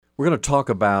We're going to talk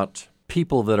about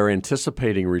people that are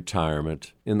anticipating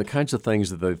retirement and the kinds of things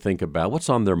that they think about. What's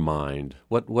on their mind?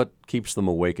 What keeps them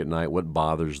awake at night? What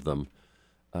bothers them?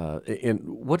 And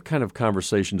what kind of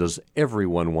conversation does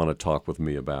everyone want to talk with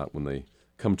me about when they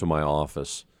come to my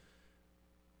office?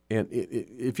 And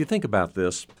if you think about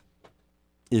this,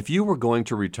 if you were going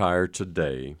to retire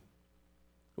today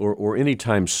or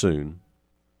anytime soon,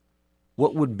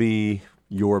 what would be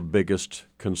your biggest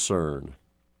concern?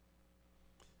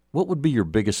 What would be your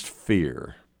biggest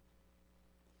fear?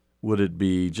 Would it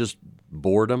be just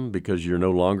boredom because you're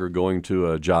no longer going to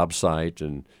a job site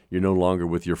and you're no longer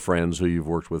with your friends who you've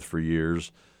worked with for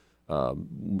years?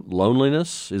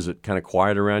 Loneliness? Is it kind of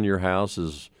quiet around your house?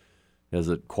 Has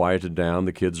it quieted down?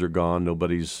 The kids are gone.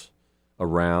 Nobody's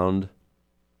around.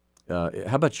 How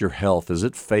about your health? Is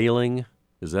it failing?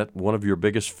 Is that one of your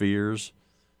biggest fears?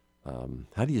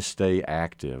 How do you stay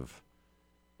active?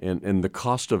 And the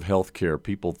cost of health care,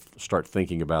 people start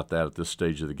thinking about that at this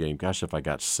stage of the game. Gosh, if I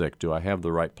got sick, do I have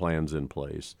the right plans in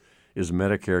place? Is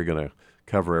Medicare going to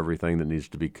cover everything that needs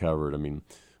to be covered? I mean,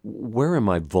 where am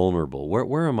I vulnerable?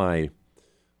 Where am I?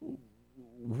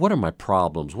 What are my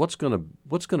problems? What's going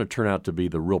to turn out to be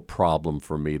the real problem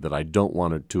for me that I don't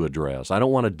want to address? I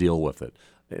don't want to deal with it.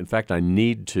 In fact, I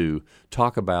need to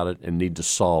talk about it and need to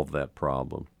solve that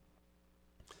problem.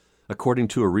 According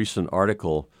to a recent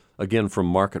article, again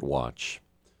from MarketWatch,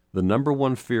 the number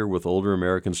one fear with older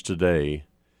Americans today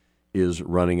is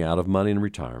running out of money in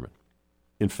retirement.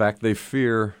 In fact, they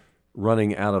fear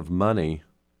running out of money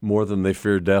more than they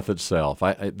fear death itself.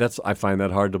 I find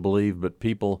that hard to believe, but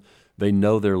people, they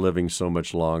know they're living so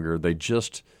much longer. They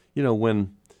just,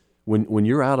 when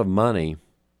you're out of money,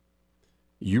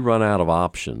 you run out of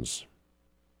options.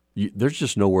 There's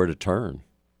just nowhere to turn.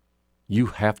 You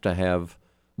have to have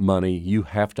money. You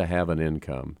have to have an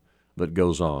income that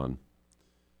goes on.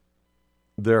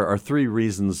 There are three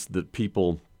reasons that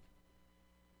people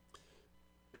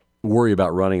worry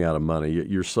about running out of money.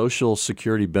 Your Social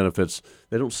Security benefits,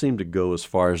 they don't seem to go as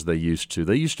far as they used to.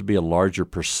 They used to be a larger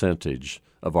percentage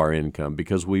of our income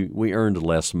because we earned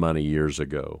less money years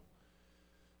ago.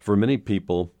 For many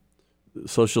people,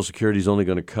 Social Security is only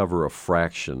going to cover a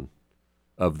fraction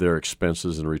of their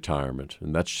expenses in retirement,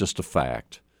 and that's just a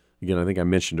fact. Again, I think I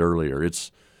mentioned earlier,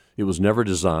 it was never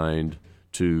designed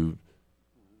to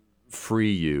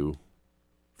free you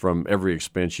from every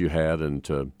expense you had and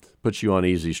to put you on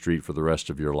easy street for the rest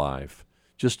of your life.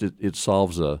 Just it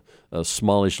solves a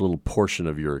smallish little portion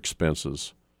of your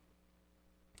expenses.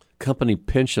 Company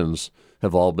pensions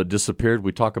have all but disappeared.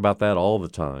 We talk about that all the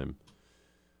time.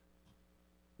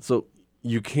 So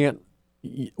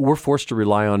we're forced to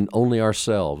rely on only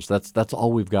ourselves. That's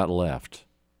all we've got left.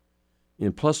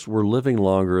 And plus, we're living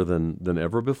longer than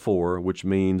ever before, which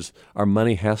means our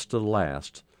money has to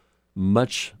last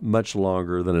much, much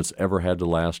longer than it's ever had to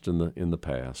last in the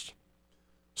past.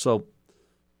 So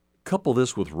couple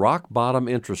this with rock bottom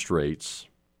interest rates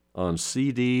on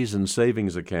CDs and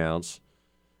savings accounts,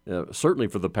 certainly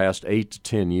for the past 8 to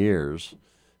 10 years. I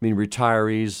mean,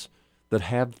 retirees that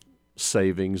have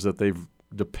savings, that they've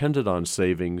depended on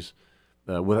savings,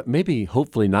 with maybe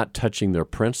hopefully not touching their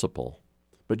principal,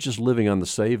 but just living on the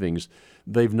savings,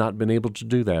 they've not been able to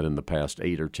do that in the past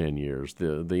 8 or 10 years.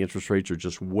 The interest rates are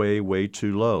just way, way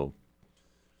too low.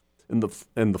 And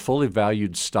the fully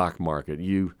valued stock market,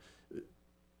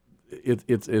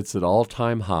 it's at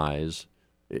all-time highs.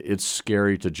 It's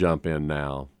scary to jump in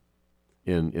now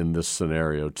in this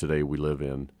scenario today we live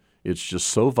in. It's just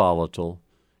so volatile.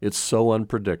 It's so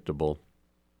unpredictable.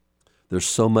 There's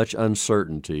so much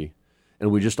uncertainty,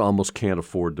 and we just almost can't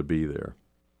afford to be there.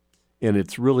 And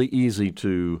it's really easy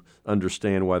to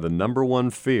understand why the number one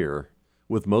fear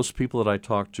with most people that I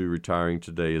talk to retiring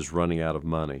today is running out of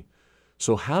money.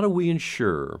 So how do we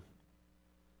ensure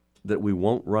that we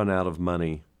won't run out of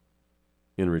money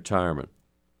in retirement?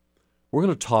 We're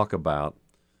going to talk about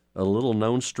a little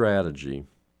known strategy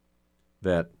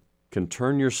that can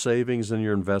turn your savings and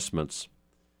your investments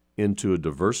into a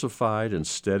diversified and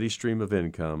steady stream of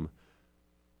income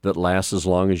that lasts as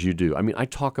long as you do. I mean, I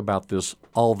talk about this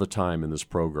all the time in this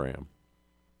program.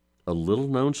 A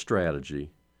little-known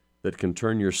strategy that can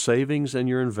turn your savings and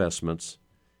your investments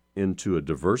into a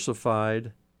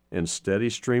diversified and steady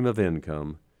stream of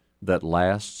income that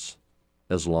lasts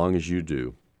as long as you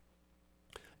do.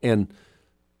 And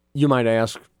you might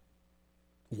ask,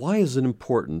 why is it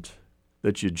important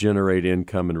that you generate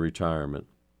income in retirement?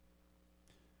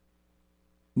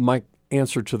 My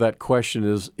answer to that question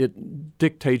is it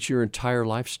dictates your entire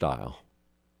lifestyle.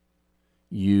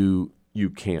 You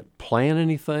can't plan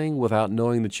anything without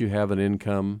knowing that you have an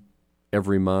income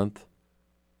every month.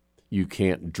 You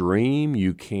can't dream.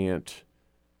 You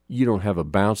don't have a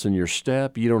bounce in your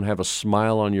step. You don't have a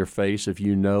smile on your face if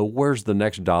you know where's the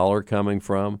next dollar coming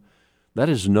from. That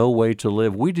is no way to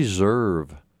live. We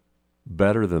deserve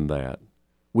better than that.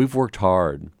 We've worked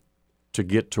hard to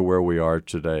get to where we are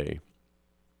today,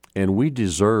 and we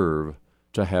deserve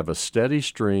to have a steady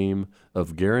stream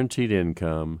of guaranteed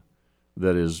income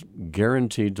that is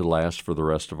guaranteed to last for the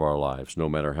rest of our lives, no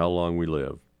matter how long we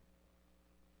live.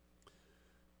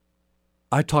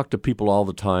 I talk to people all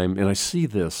the time, and I see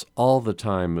this all the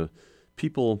time.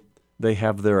 People, they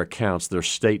have their accounts, their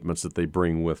statements that they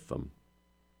bring with them.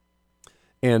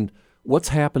 And what's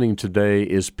happening today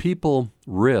is people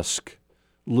risk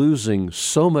losing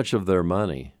so much of their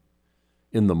money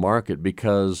in the market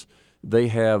because they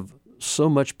have so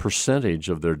much percentage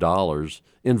of their dollars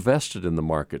invested in the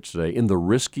market today, in the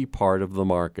risky part of the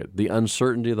market, the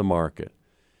uncertainty of the market.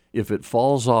 If it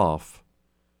falls off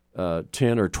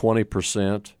 10 or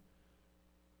 20%,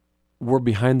 we're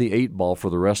behind the eight ball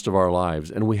for the rest of our lives,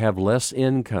 and we have less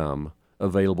income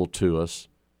available to us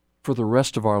for the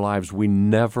rest of our lives. We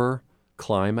never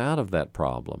climb out of that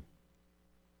problem.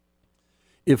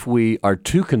 If we are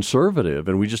too conservative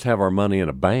and we just have our money in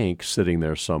a bank sitting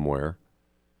there somewhere,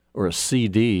 or a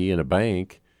CD in a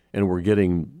bank, and we're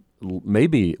getting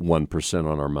maybe 1%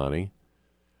 on our money,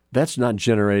 that's not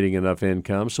generating enough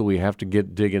income, so we have to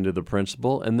dig into the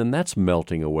principal, and then that's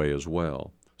melting away as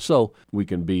well. So we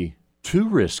can be too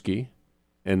risky,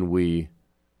 and we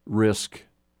risk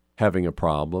having a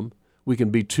problem. We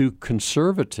can be too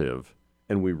conservative,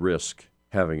 and we risk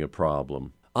having a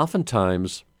problem.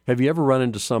 Oftentimes, have you ever run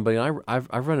into somebody,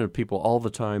 I've run into people all the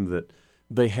time that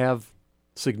they have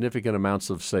significant amounts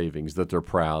of savings that they're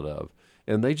proud of,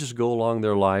 and they just go along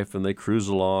their life and they cruise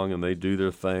along and they do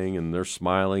their thing and they're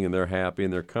smiling and they're happy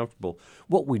and they're comfortable.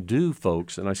 What we do,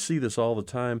 folks, and I see this all the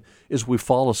time, is we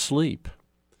fall asleep.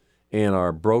 And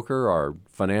our broker, our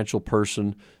financial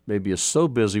person, maybe is so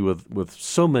busy with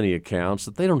so many accounts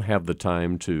that they don't have the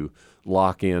time to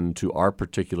lock in to our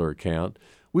particular account.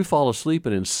 We fall asleep,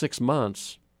 and in 6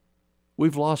 months,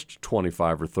 we've lost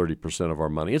 25 or 30% of our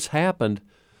money. It's happened.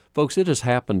 Folks, it has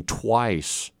happened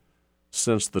twice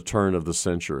since the turn of the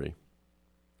century.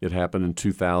 It happened in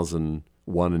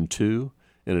 2001 and 2,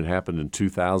 and it happened in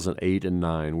 2008 and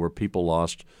 9, where people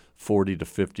lost 40 to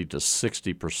 50 to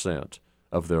 60%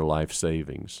 of their life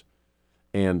savings.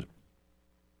 And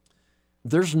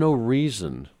there's no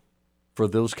reason for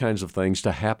those kinds of things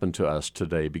to happen to us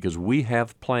today, because we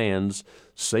have plans.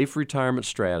 Safe Retirement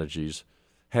Strategies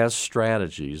has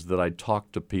strategies that I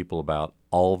talk to people about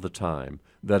all the time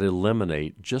that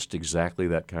eliminate just exactly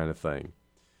that kind of thing.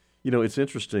 You know, it's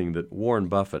interesting that Warren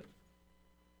Buffett,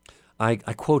 I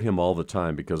quote him all the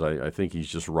time because I think he's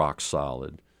just rock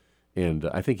solid. And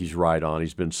I think he's right on.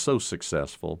 He's been so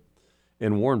successful.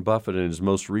 And Warren Buffett, in his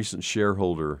most recent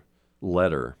shareholder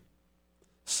letter,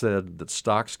 said that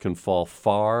stocks can fall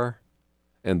far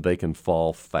and they can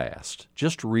fall fast.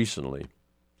 Just recently,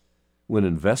 when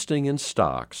investing in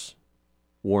stocks,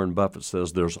 Warren Buffett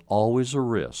says there's always a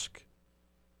risk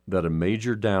that a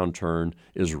major downturn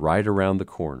is right around the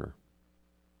corner.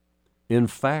 In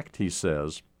fact, he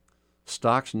says,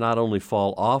 stocks not only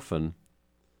fall often,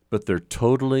 but they're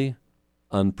totally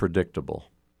unpredictable.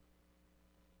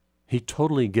 He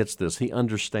totally gets this. He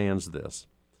understands this.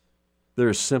 There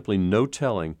is simply no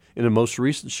telling. In a most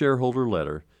recent shareholder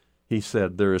letter, he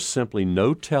said there is simply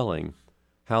no telling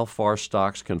how far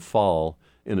stocks can fall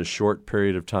in a short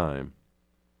period of time.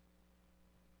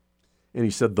 And he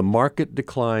said the market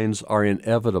declines are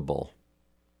inevitable.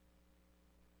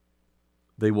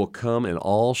 They will come in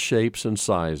all shapes and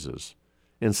sizes.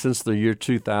 And since the year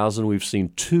 2000, we've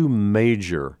seen 2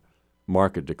 major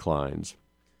market declines.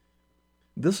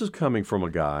 This is coming from a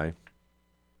guy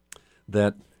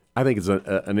that I think is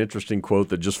an interesting quote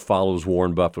that just follows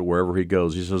Warren Buffett wherever he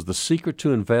goes. He says, the secret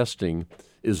to investing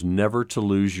is never to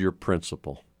lose your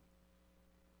principal.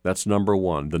 That's number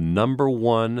one. The number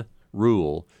one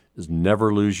rule is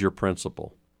never lose your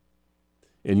principal.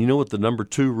 And you know what the number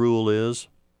 2 rule is?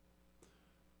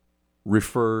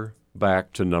 Refer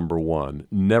back to number 1.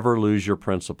 Never lose your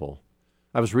principal.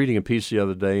 I was reading a piece the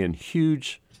other day, and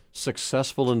huge,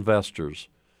 successful investors,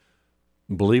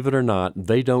 believe it or not,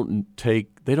 they don't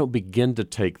begin to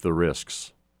take the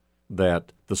risks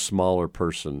that the smaller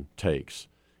person takes.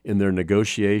 In their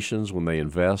negotiations, when they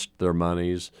invest their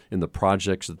monies, in the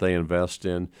projects that they invest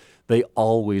in, they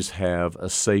always have a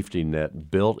safety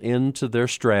net built into their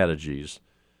strategies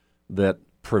that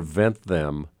prevent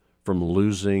them from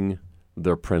losing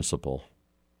their principal.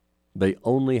 They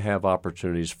only have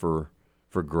opportunities for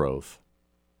growth.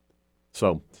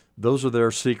 So those are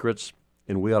their secrets,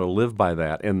 and we ought to live by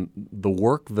that. And the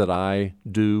work that I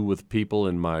do with people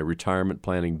in my retirement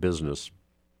planning business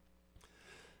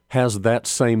has that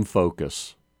same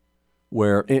focus.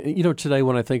 Where, today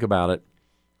when I think about it,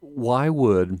 why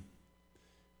would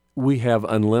we have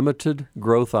unlimited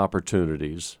growth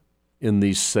opportunities in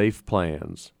these safe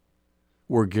plans?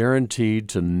 We're guaranteed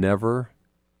to never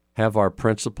have our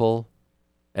principal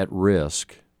at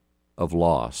risk of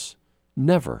loss.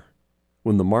 Never.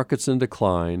 When the market's in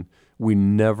decline, we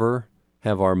never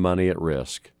have our money at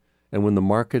risk. And when the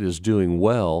market is doing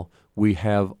well, we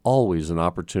have always an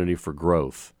opportunity for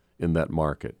growth in that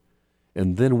market.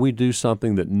 And then we do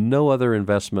something that no other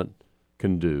investment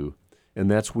can do, and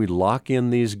that's we lock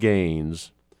in these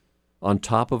gains on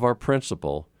top of our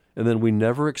principal, and then we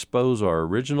never expose our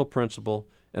original principal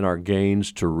and our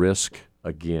gains to risk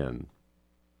again.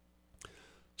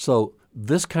 So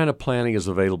this kind of planning is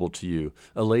available to you.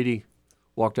 A lady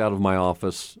walked out of my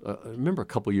office, I remember a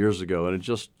couple years ago, and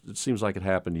it seems like it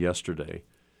happened yesterday.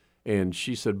 And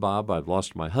she said, "Bob, I've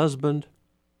lost my husband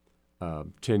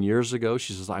 10 years ago."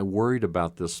 She says, "I worried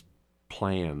about this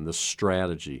plan, this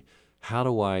strategy. How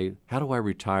do I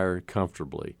retire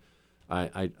comfortably?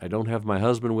 I don't have my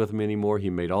husband with me anymore. He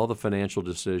made all the financial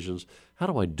decisions. How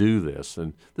do I do this?"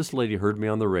 And this lady heard me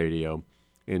on the radio,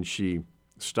 and she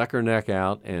stuck her neck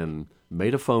out and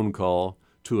made a phone call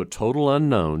to a total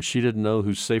unknown. She didn't know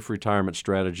who Safe Retirement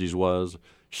Strategies was.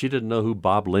 She didn't know who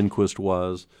Bob Lindquist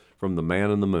was from The Man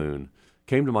in the Moon.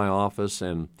 Came to my office,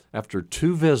 and after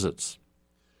 2 visits,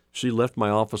 she left my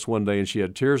office one day and she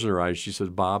had tears in her eyes. She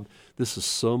said, "Bob, this is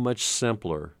so much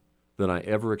simpler than I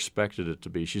ever expected it to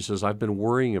be." She says, "I've been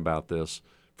worrying about this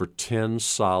for 10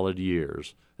 solid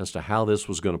years as to how this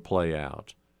was going to play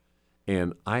out.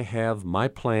 And I have my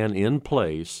plan in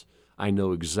place. I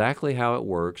know exactly how it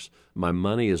works. My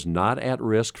money is not at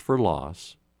risk for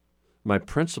loss. My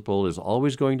principal is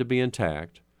always going to be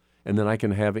intact. And then I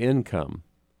can have income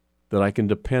that I can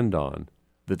depend on,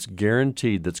 that's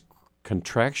guaranteed, that's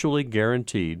contractually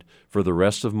guaranteed for the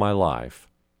rest of my life.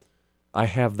 I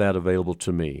have that available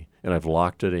to me, and I've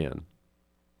locked it in.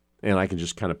 And I can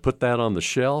just kind of put that on the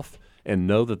shelf and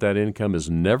know that that income is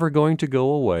never going to go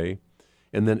away.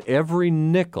 And then every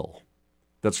nickel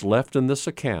that's left in this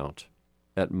account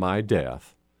at my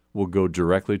death will go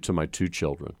directly to my 2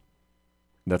 children.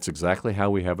 That's exactly how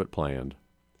we have it planned,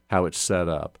 how it's set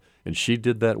up. And she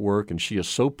did that work, and she is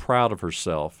so proud of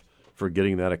herself for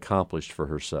getting that accomplished for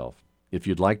herself. If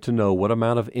you'd like to know what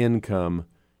amount of income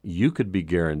you could be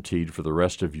guaranteed for the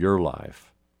rest of your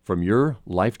life from your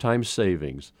lifetime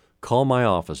savings, call my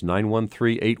office,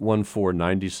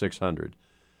 913-814-9600.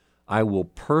 I will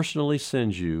personally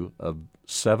send you a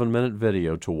 7-minute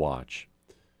video to watch.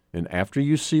 And after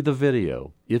you see the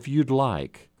video, if you'd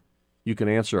like, you can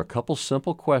answer a couple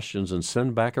simple questions and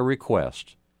send back a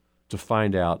request to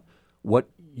find out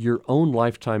what your own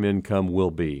lifetime income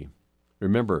will be.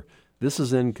 Remember, this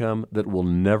is income that will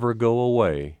never go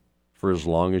away for as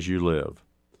long as you live.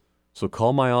 So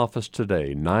call my office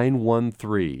today,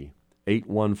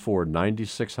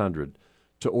 913-814-9600,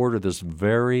 to order this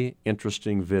very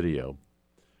interesting video.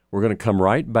 We're going to come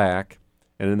right back,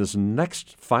 and in this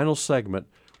next final segment,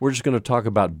 we're just going to talk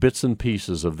about bits and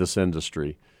pieces of this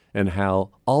industry and how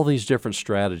all these different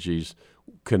strategies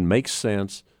can make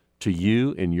sense to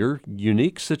you in your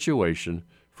unique situation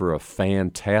for a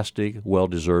fantastic,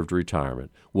 well-deserved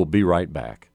retirement. We'll be right back.